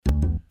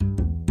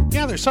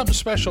Yeah, there's something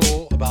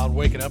special about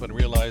waking up and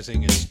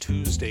realizing it's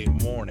Tuesday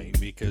morning,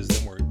 because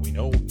then we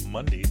know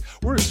Monday.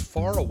 We're as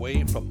far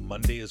away from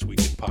Monday as we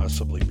could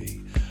possibly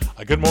be.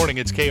 Good morning,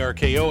 it's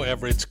KRKO,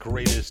 Everett's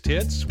Greatest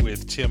Hits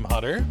with Tim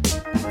Hunter.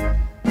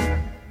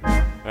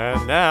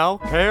 And now,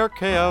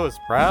 KRKO is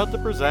proud to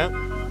present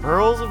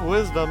Pearls of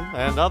Wisdom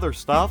and other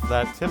stuff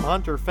that Tim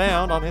Hunter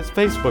found on his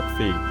Facebook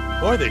feed.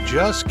 Boy, they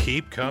just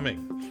keep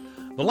coming.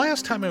 The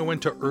last time I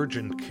went to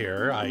urgent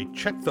care, I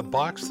checked the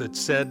box that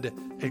said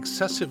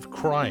excessive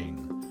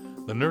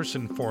crying. The nurse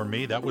informed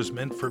me that was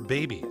meant for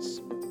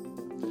babies.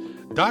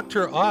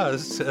 Dr.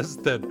 Oz says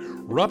that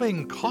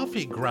rubbing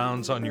coffee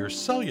grounds on your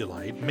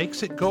cellulite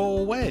makes it go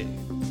away.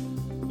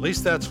 At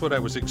least that's what I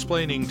was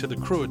explaining to the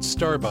crew at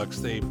Starbucks.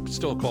 They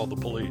still called the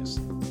police.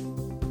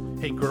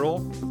 Hey girl,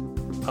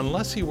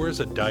 unless he wears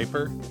a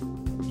diaper,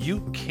 you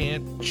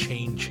can't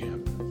change him.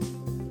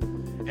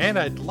 And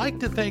I'd like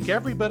to thank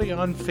everybody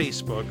on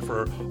Facebook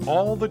for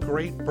all the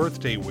great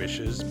birthday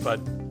wishes, but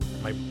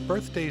my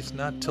birthday's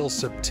not till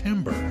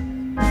September.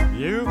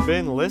 You've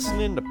been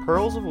listening to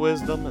Pearls of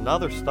Wisdom and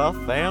other stuff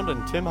found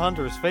in Tim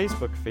Hunter's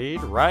Facebook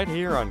feed right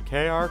here on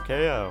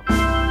KRKO.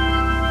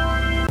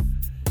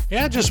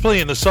 Yeah, just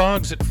playing the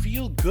songs that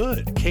feel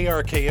good.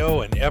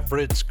 KRKO and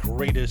Everett's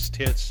Greatest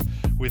Hits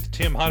with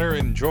Tim Hunter,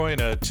 enjoying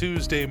a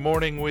Tuesday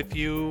morning with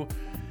you.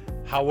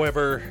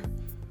 However,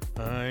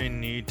 I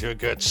need to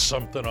get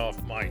something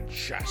off my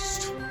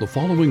chest. The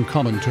following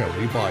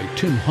commentary by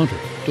Tim Hunter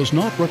does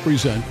not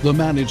represent the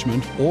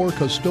management or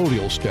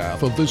custodial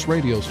staff of this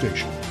radio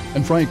station.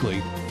 And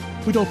frankly,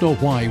 we don't know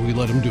why we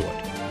let him do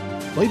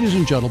it. Ladies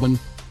and gentlemen,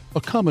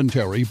 a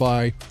commentary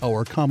by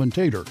our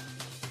commentator,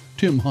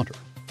 Tim Hunter.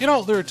 You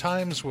know, there are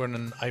times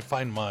when I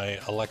find my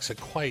Alexa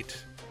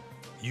quite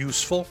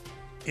useful.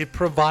 It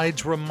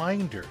provides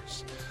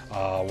reminders.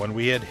 When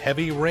we had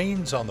heavy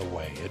rains on the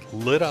way, it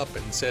lit up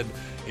and said,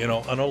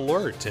 an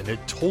alert, and it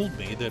told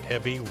me that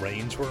heavy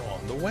rains were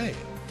on the way.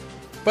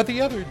 But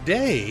the other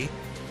day,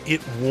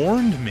 it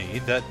warned me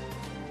that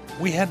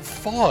we had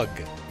fog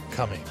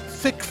coming,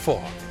 thick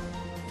fog.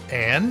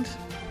 And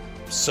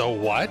so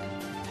what?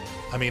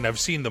 I mean, I've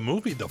seen the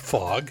movie The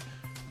Fog.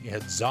 You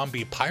had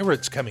zombie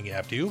pirates coming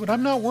after you, but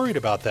I'm not worried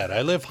about that.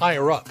 I live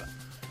higher up.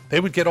 They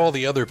would get all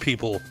the other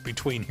people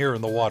between here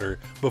and the water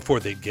before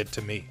they'd get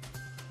to me.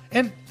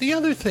 And the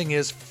other thing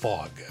is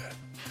fog.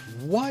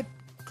 What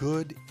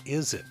good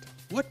is it?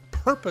 What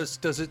purpose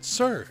does it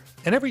serve?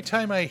 And every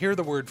time I hear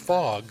the word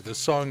fog, the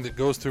song that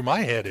goes through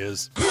my head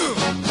is...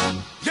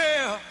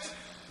 Yeah!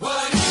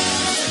 What is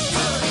it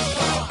good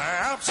for?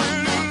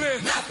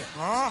 Absolutely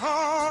nothing.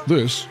 Uh-huh.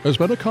 This has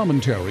been a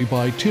commentary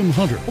by Tim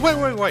Hunter.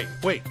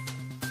 Wait.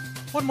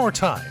 One more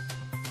time.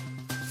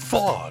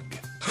 Fog.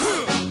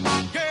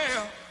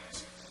 Yeah!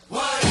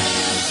 What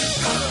is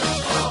it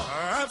good for?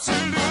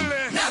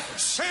 Absolutely nothing.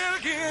 Say it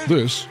again.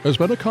 This has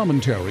been a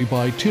commentary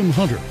by Tim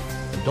Hunter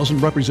and doesn't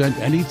represent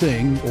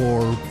anything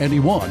or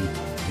anyone.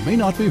 It may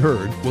not be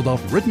heard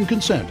without written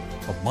consent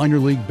of minor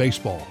league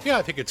baseball. Yeah,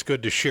 I think it's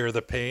good to share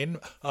the pain.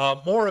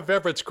 More of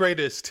Everett's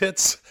Greatest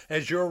Hits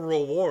as your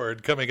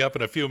reward coming up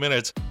in a few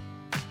minutes.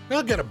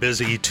 We'll get a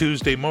busy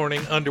Tuesday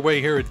morning underway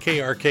here at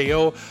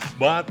KRKO,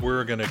 but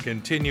we're going to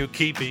continue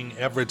keeping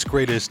Everett's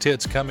Greatest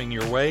Hits coming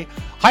your way.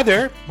 Hi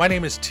there, my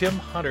name is Tim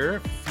Hunter. A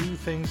few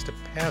things to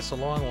pass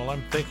along while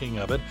I'm thinking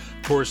of it.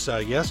 Of course,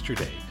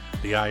 yesterday,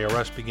 the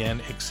IRS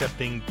began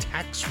accepting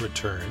tax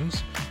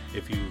returns.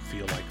 If you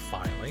feel like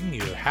filing,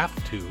 you have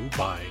to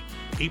by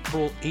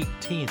April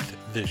 18th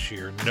this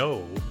year.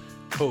 No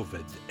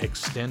COVID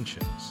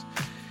extensions.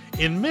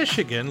 In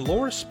Michigan,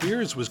 Laura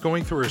Spears was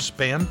going through her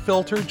spam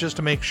filter just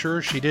to make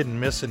sure she didn't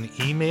miss an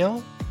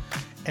email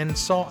and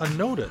saw a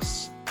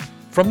notice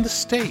from the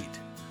state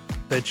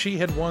that she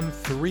had won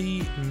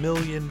 $3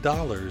 million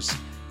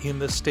in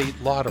the state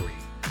lottery.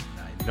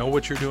 I know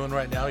what you're doing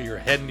right now. You're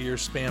heading to your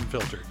spam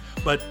filter.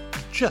 But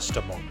just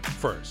a moment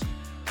first.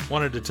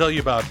 Wanted to tell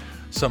you about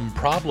some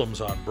problems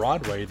on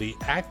Broadway. The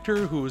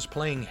actor who was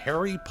playing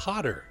Harry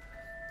Potter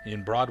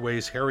in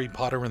Broadway's Harry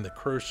Potter and the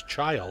Cursed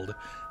Child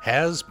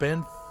has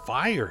been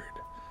fired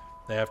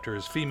after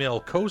his female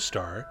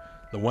co-star,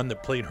 the one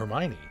that played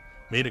Hermione,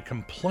 made a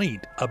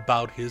complaint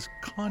about his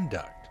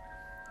conduct.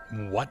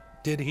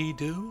 What did he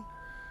do?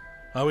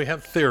 Well, we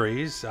have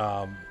theories.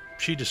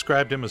 She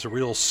described him as a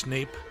real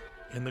Snape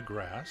in the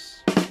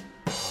grass.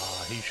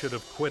 He should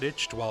have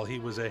quidditched while he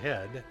was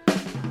ahead.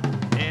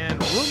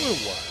 And rumor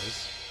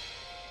was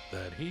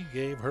that he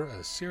gave her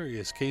a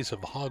serious case of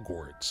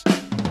Hogwarts.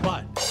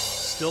 But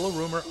still a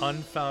rumor,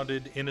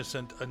 unfounded,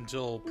 innocent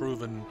until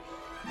proven,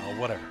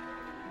 whatever.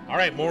 All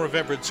right, more of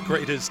Everett's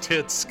Greatest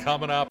Hits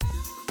coming up.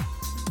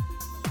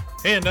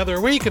 Hey, another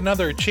week,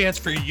 another chance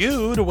for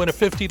you to win a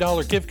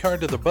 $50 gift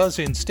card to the Buzz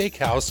Inn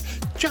Steakhouse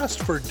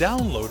just for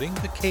downloading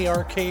the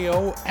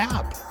KRKO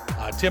app.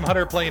 Tim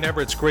Hunter playing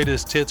Everett's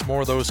Greatest Hits,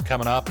 more of those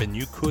coming up, and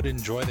you could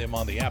enjoy them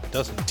on the app. It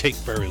doesn't take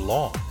very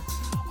long.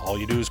 All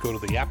you do is go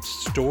to the app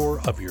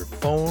store of your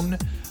phone,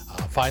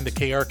 find the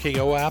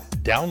KRKO app,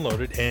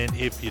 download it, and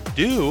if you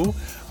do,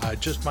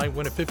 just might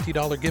win a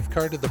 $50 gift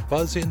card to the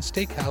Buzz Inn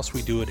Steakhouse.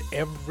 We do it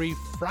every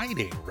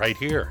Friday right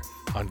here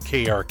on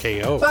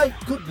KRKO. My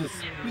goodness,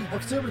 we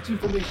have so much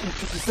information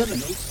to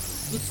disseminate.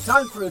 It's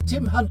time for a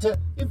Tim Hunter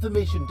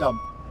information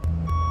dump.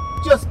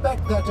 Just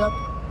back that up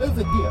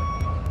over here.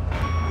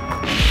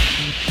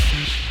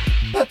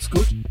 That's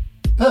good.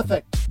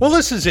 Perfect. Well,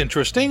 this is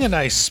interesting. A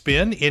nice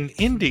spin. In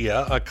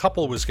India, a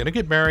couple was going to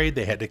get married.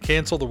 They had to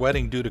cancel the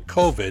wedding due to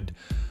COVID.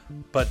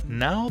 But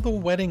now the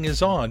wedding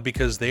is on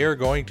because they are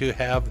going to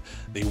have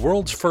the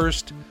world's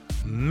first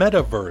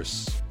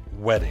metaverse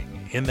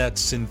wedding in that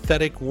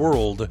synthetic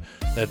world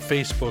that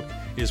Facebook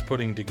is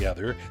putting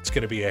together. It's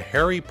going to be a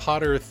Harry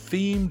Potter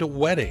themed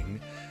wedding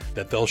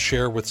that they'll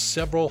share with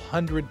several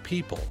hundred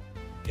people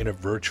in a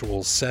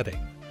virtual setting.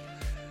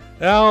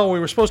 Now, we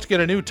were supposed to get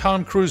a new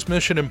Tom Cruise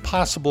Mission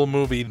Impossible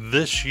movie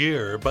this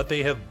year, but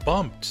they have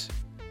bumped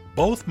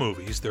both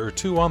movies, there are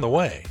two on the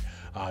way,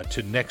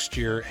 to next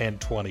year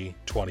and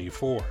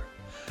 2024.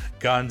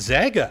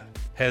 Gonzaga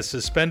has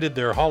suspended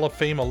their Hall of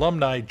Fame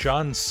alumni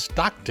John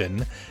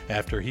Stockton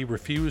after he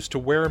refused to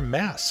wear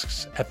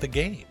masks at the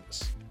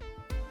games.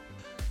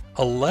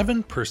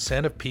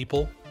 11% of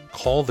people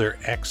call their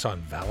ex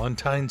on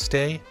Valentine's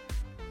Day.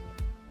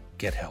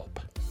 Get help.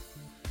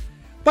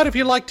 But if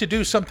you'd like to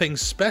do something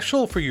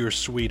special for your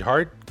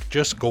sweetheart,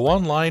 just go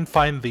online,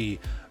 find the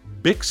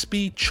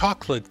Bixby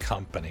Chocolate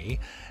Company,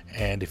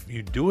 and if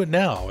you do it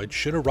now, it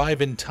should arrive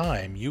in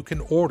time. You can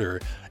order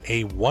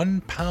a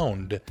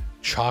 1-pound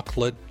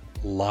chocolate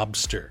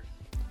lobster.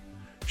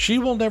 She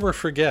will never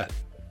forget.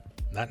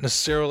 Not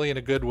necessarily in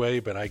a good way,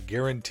 but I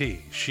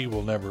guarantee she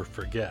will never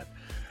forget.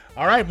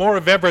 All right, more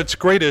of Everett's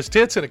greatest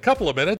hits in a couple of minutes.